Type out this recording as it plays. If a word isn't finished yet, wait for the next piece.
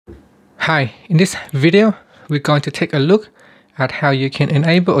Hi, in this video, we're going to take a look at how you can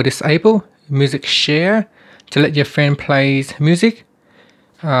enable or disable music share to let your friend play music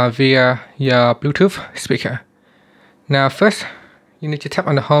via your Bluetooth speaker. Now first, you need to tap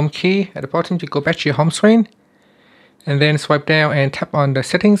on the home key at the bottom to go back to your home screen, and then swipe down and tap on the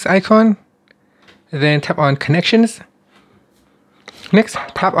settings icon, and then tap on connections. Next,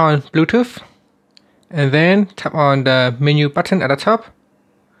 tap on Bluetooth, and then tap on the menu button at the top,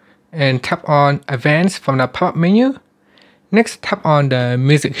 and tap on Advanced from the pop-up menu. Next, tap on the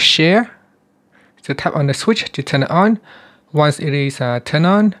music share. So tap on the switch to turn it on. Once it is turned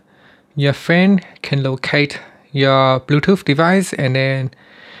on, your friend can locate your Bluetooth device, and then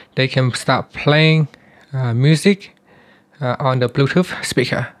they can start playing music on the Bluetooth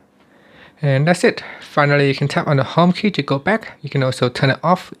speaker. And that's it. Finally, you can tap on the home key to go back. You can also turn it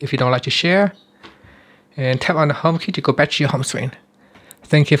off if you don't like to share. And tap on the home key to go back to your home screen.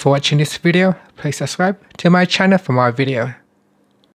 Thank you for watching this video. Please subscribe to my channel for more videos.